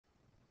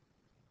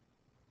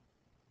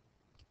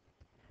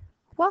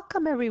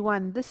Welcome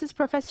everyone. This is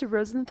Professor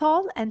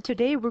Rosenthal, and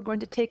today we're going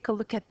to take a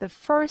look at the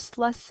first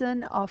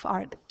lesson of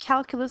our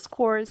calculus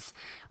course.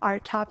 Our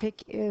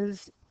topic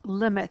is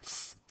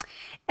limits.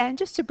 And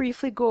just to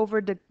briefly go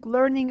over the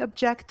learning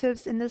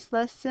objectives in this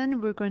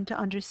lesson, we're going to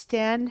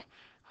understand,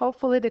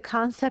 hopefully, the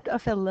concept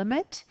of a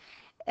limit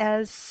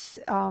as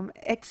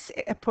x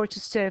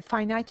approaches to a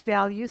finite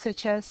value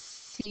such as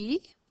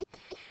c.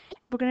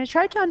 We're going to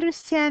try to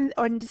understand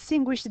or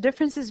distinguish the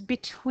differences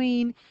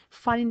between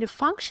finding the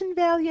function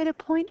value at a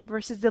point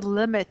versus the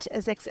limit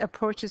as x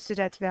approaches to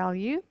that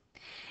value.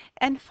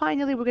 And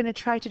finally, we're going to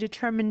try to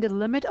determine the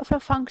limit of a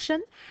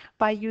function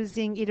by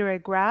using either a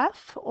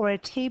graph or a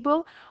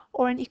table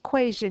or an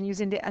equation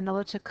using the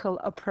analytical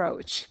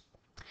approach.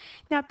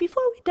 Now,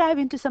 before we dive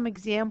into some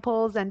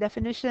examples and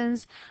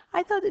definitions,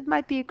 I thought it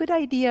might be a good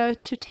idea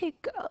to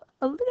take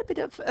a little bit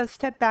of a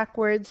step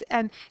backwards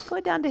and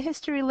go down the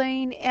history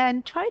lane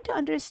and try to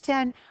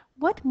understand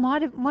what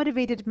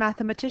motivated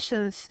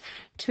mathematicians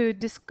to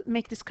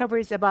make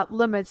discoveries about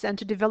limits and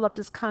to develop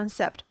this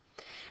concept.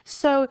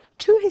 So,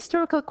 two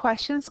historical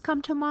questions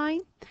come to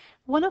mind.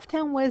 One of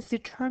them was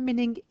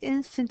determining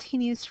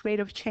instantaneous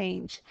rate of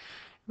change.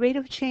 Rate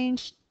of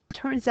change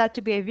turns out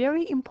to be a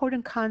very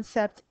important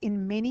concept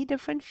in many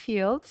different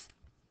fields.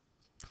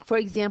 For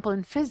example,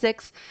 in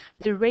physics,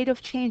 the rate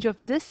of change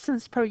of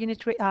distance per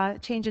unit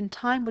change in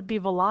time would be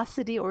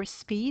velocity or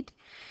speed.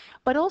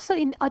 But also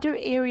in other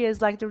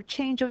areas like the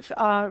change of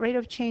rate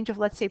of change of,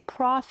 let's say,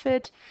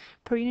 profit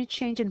per unit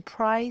change in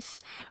price,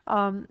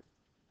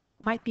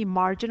 might be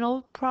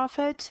marginal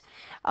profit,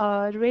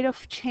 the rate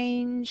of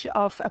change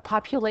of a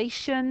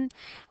population.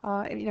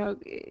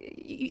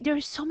 There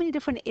are so many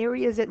different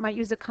areas that might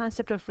use the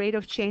concept of rate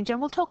of change, and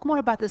we'll talk more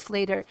about this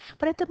later.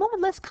 But at the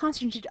moment, let's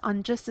concentrate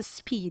on just the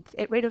speed,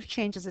 rate of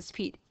change as a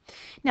speed.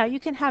 Now, you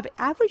can have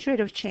average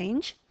rate of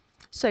change.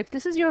 So if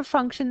this is your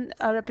function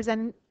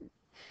representing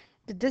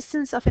the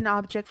distance of an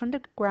object from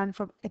the ground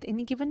at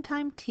any given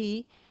time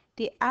t,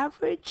 the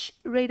average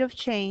rate of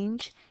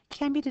change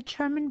can be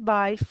determined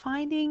by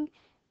finding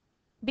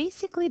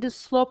basically the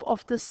slope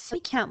of the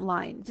secant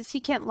line. The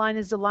secant line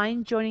is the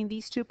line joining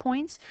these 2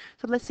 points.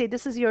 So let's say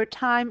this is your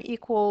time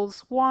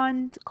equals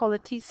 1, call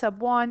it t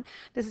sub 1.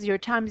 This is your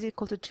time is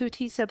equal to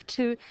 2t sub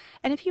 2.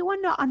 And if you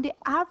want to know on the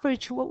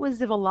average what was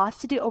the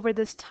velocity over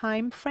this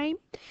time frame,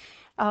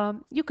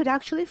 you could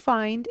actually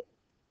find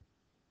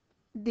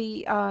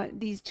these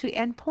 2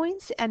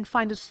 endpoints and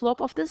find the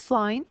slope of this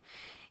line.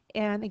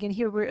 And again,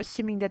 here we're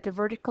assuming that the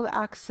vertical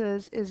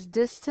axis is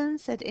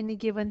distance at any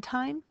given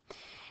time.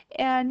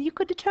 And you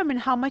could determine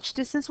how much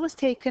distance was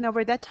taken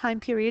over that time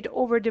period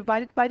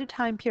divided by the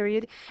time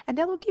period, and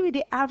that will give you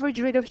the average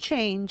rate of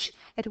change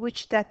at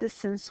which that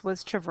distance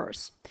was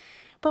traversed.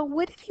 But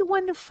what if you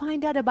want to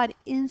find out about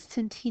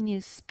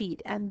instantaneous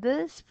speed? And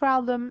this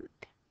problem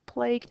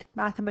plagued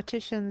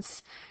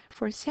mathematicians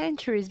for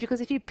centuries, because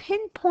if you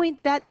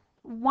pinpoint that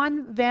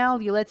one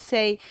value, let's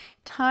say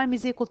time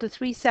is equal to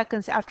 3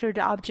 seconds after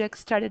the object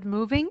started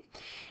moving,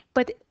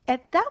 but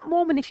at that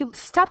moment, if you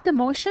stop the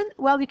motion,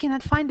 well, you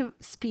cannot find the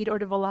speed or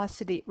the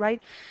velocity,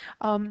 right?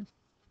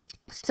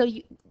 So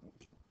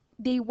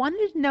they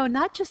wanted to know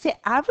not just the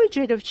average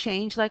rate of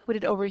change, like we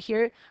did over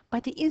here,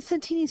 but the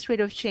instantaneous rate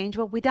of change,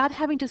 well, without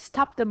having to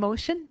stop the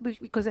motion,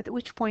 because at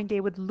which point they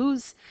would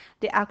lose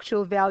the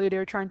actual value they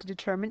were trying to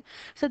determine.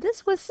 So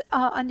this was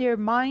on their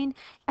mind,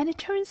 and it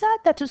turns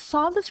out that to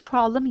solve this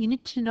problem, you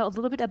need to know a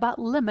little bit about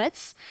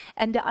limits,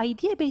 and the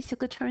idea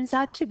basically turns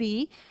out to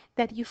be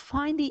that you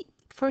find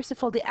first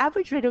of all, the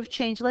average rate of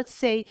change, let's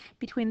say,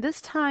 between this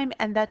time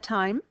and that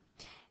time.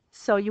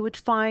 So you would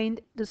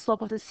find the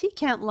slope of the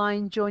secant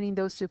line joining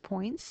those 2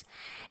 points.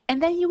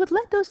 And then you would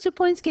let those 2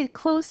 points get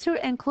closer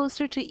and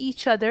closer to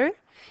each other,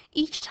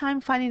 each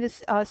time finding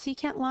this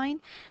secant line.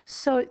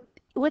 So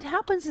what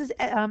happens is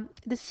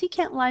the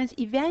secant lines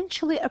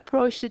eventually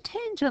approach the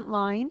tangent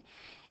line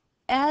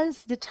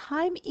as the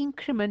time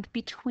increment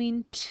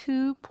between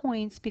 2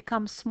 points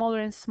becomes smaller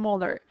and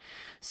smaller.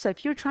 So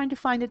if you're trying to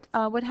find it,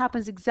 what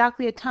happens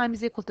exactly at time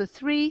is equal to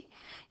 3,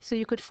 so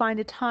you could find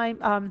a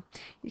time,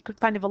 you could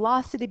find a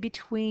velocity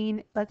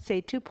between, let's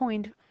say,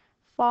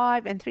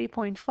 2.5 and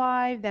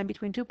 3.5, then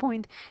between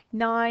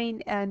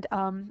 2.9 and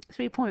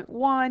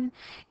 3.1,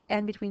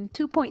 and between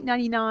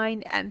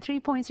 2.99 and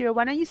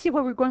 3.01. And you see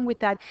where we're going with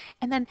that.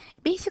 And then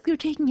basically you're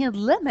taking a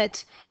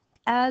limit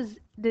as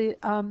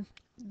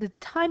the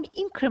time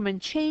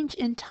increment change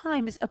in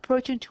time is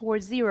approaching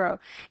towards 0,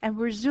 and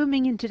we're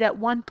zooming into that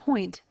 1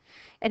 point.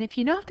 And if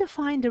you now have to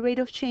find the rate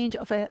of change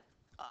of a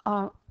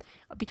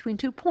between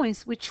 2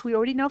 points, which we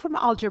already know from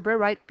algebra,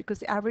 right? Because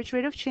the average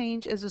rate of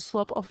change is the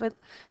slope of a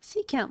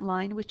secant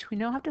line, which we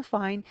know how to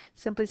find.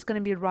 Simply it's going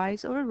to be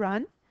rise over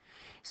run.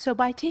 So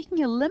by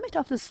taking a limit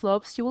of the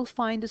slopes, you will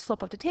find the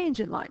slope of the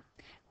tangent line.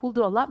 We'll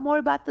do a lot more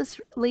about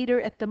this later.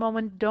 At the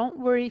moment, don't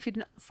worry if you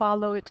don't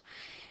follow it.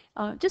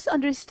 Just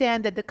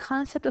understand that the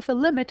concept of a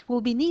limit will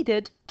be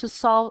needed to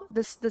solve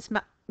this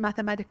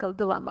mathematical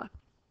dilemma.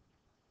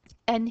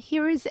 And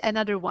here is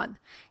another one,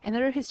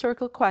 another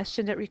historical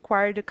question that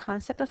required the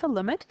concept of a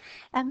limit,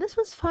 and this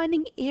was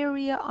finding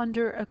area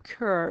under a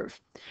curve.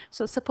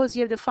 So suppose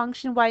you have the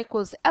function y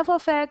equals f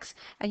of x,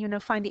 and you want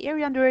to find the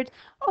area under it.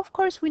 Of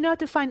course, we know how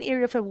to find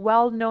area of a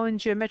well-known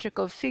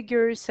geometrical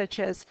figure, such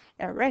as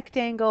a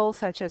rectangle,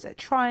 such as a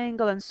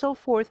triangle, and so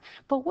forth.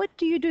 But what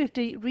do you do if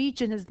the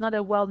region is not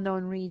a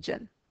well-known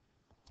region?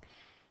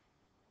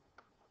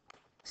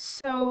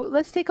 So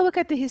let's take a look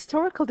at the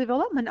historical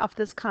development of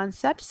this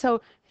concept.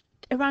 So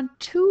around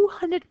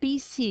 200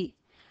 BC,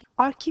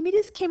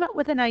 Archimedes came up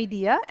with an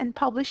idea and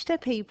published a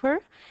paper.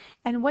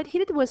 And what he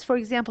did was, for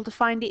example, to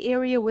find the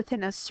area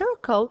within a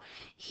circle,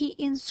 he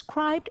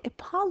inscribed a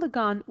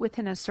polygon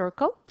within a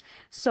circle.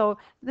 So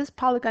this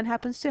polygon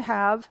happens to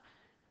have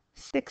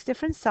 6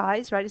 different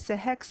sides, right? It's a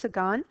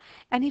hexagon.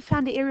 And he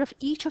found the area of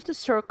each of the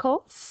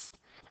circles,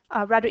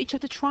 rather each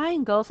of the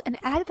triangles, and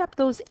added up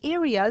those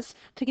areas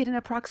to get an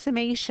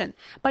approximation.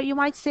 But you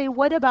might say,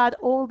 what about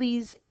all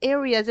these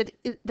areas that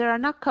are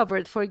not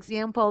covered? For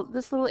example,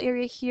 this little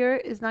area here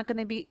is not going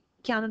to be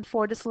counted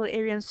for, this little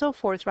area, and so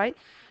forth, right?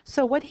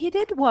 So what he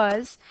did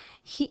was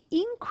he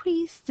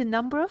increased the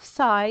number of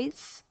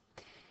sides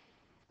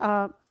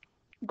uh,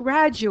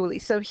 gradually.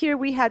 So here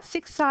we had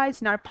 6 sides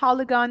in our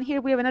polygon.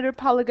 Here we have another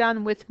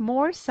polygon with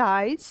more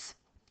sides.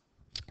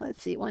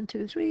 Let's see, 1,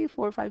 2, 3,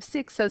 4, 5,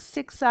 6. So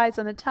 6 sides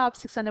on the top,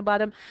 6 on the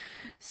bottom.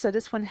 So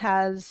this one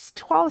has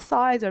 12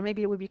 sides, or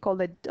maybe it would be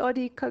called a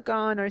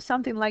dodecagon or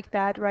something like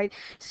that, right?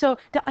 So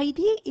the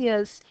idea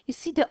is, you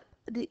see the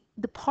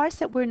parts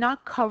that we're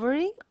not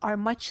covering are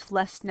much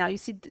less now. You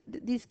see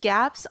these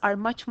gaps are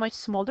much, much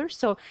smaller.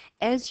 So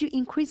as you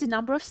increase the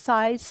number of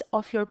sides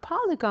of your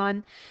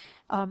polygon,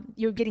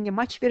 you're getting a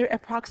much better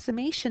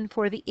approximation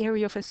for the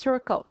area of a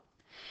circle.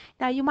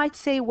 Now you might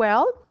say,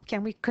 well,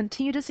 can we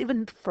continue this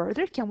even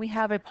further? Can we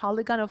have a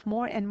polygon of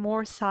more and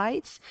more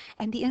sides?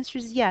 And the answer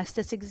is yes.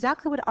 That's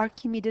exactly what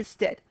Archimedes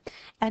did.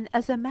 And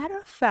as a matter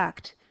of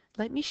fact,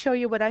 let me show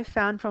you what I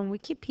found from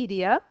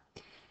Wikipedia.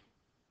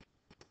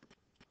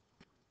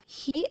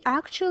 He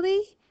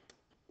actually,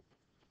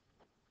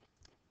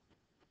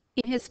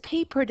 in his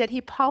paper that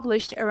he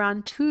published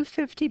around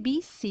 250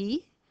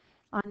 BC,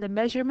 on the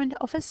measurement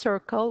of a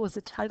circle was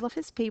the title of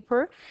his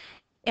paper.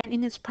 And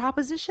in his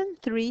proposition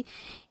 3,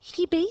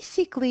 he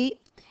basically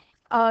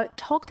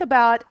talked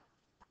about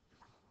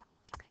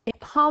a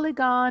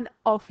polygon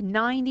of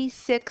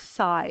 96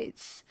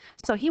 sides.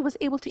 So he was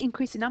able to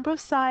increase the number of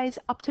sides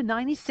up to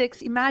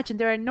 96. Imagine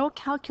there are no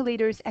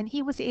calculators, and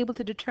he was able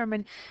to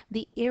determine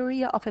the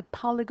area of a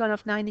polygon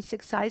of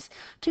 96 sides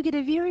to get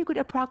a very good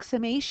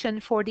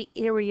approximation for the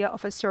area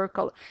of a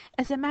circle.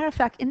 As a matter of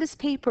fact, in this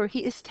paper,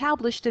 he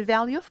established the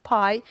value of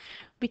pi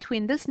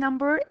between this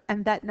number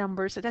and that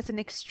number. So that's an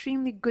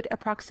extremely good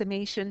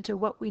approximation to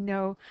what we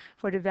know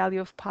for the value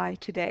of pi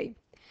today.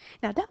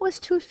 Now that was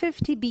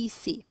 250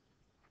 BC.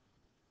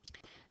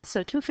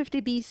 So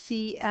 250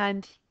 BC,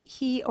 and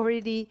he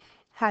already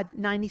had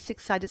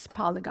 96-sided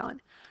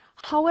polygon.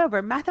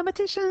 However,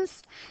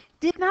 mathematicians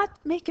did not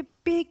make a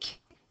big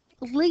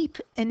leap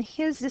in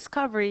his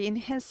discovery, in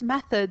his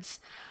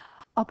methods,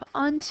 up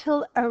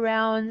until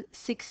around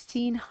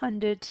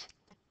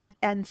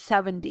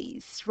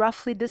 1670s.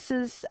 Roughly, this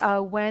is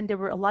when there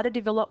were a lot of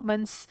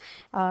developments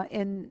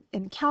in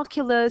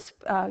calculus.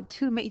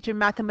 2 major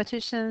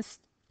mathematicians,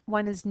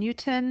 one is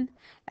Newton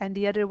and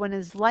the other one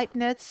is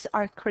Leibniz,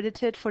 are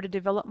credited for the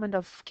development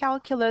of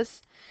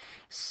calculus.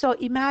 So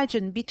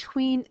imagine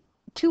between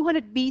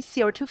 200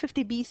 BC or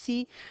 250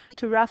 BC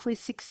to roughly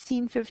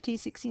 1650,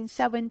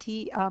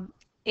 1670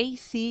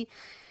 AC,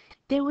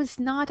 there was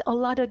not a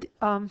lot of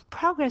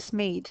progress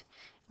made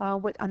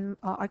with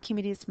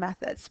Archimedes'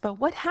 methods. But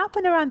what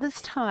happened around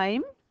this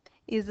time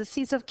is the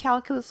seeds of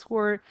calculus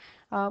were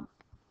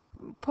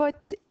put,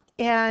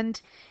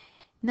 and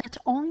not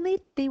only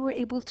they were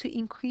able to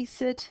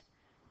increase it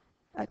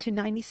to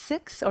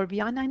 96 or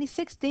beyond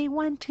 96, they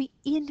went to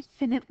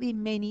infinitely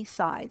many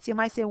sides. You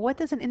might say, what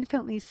does an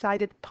infinitely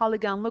sided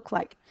polygon look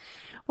like?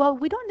 Well,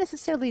 we don't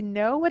necessarily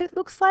know what it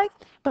looks like,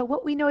 but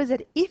what we know is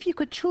that if you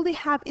could truly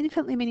have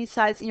infinitely many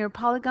sides in your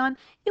polygon,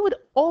 it would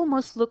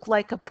almost look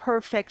like a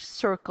perfect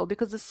circle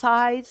because the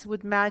sides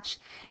would match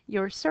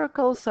your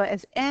circle. So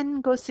as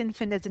n goes to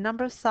infinity, as the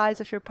number of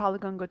sides of your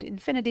polygon go to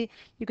infinity,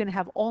 you're going to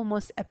have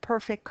almost a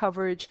perfect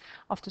coverage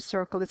of the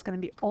circle. It's going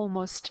to be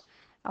almost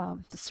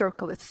the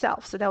circle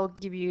itself. So that will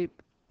give you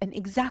an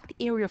exact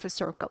area of a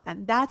circle.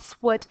 And that's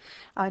what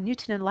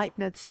Newton and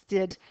Leibniz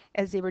did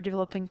as they were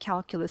developing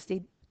calculus.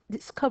 They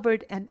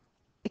discovered and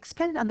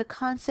expanded on the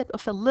concept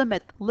of a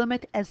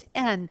limit as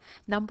n,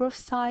 number of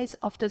sides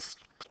of this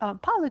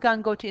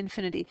polygon go to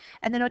infinity.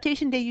 And the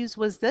notation they used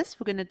was this.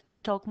 We're going to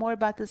talk more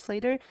about this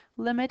later.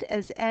 Limit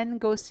as n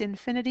goes to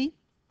infinity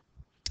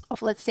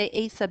of, let's say,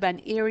 a sub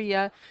n,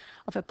 area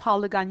of a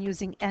polygon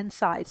using n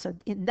sides. So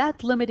in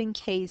that limiting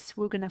case,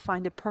 we're going to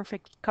find a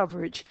perfect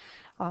coverage,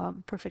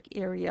 perfect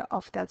area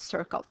of that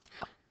circle.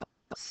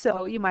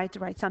 So you might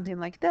write something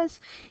like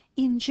this.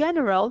 In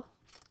general,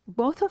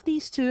 both of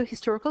these two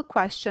historical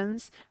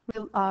questions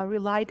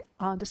relied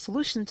on the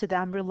solution to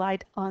them,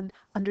 relied on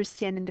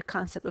understanding the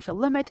concept of a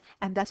limit,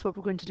 and that's what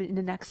we're going to do in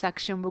the next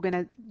section. We're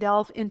going to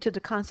delve into the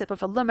concept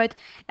of a limit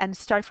and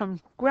start from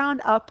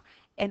ground up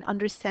and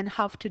understand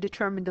how to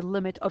determine the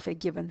limit of a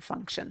given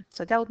function.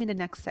 So that will be the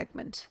next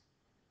segment.